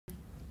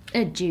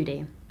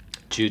Judy.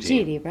 Judy.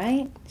 Judy,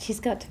 right? She's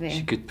got to be.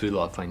 She could pull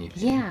off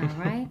anything. Yeah,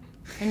 right?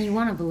 And you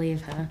want to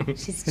believe her.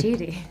 She's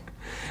Judy.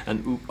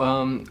 And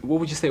what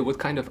would you say? What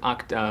kind of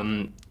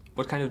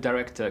what kind of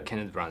director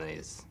Kenneth Branagh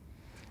is?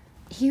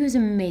 He was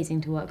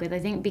amazing to work with. I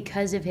think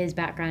because of his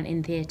background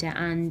in theatre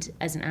and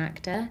as an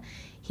actor,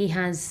 he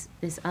has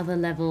this other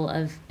level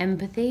of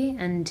empathy,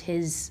 and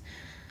his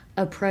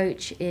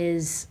approach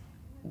is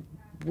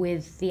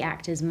with the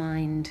actor's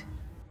mind.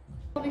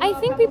 I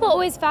think people are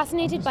always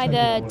fascinated by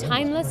the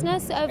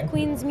timelessness of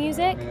Queen's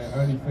music,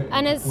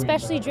 and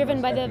especially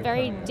driven by the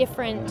very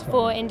different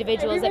four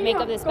individuals that make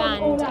up this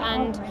band,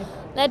 and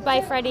led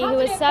by Freddie, who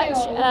is such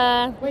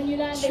a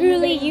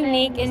truly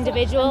unique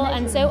individual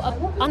and so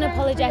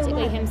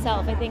unapologetically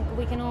himself. I think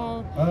we can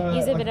all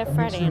use a bit of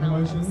Freddie in our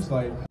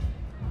lives.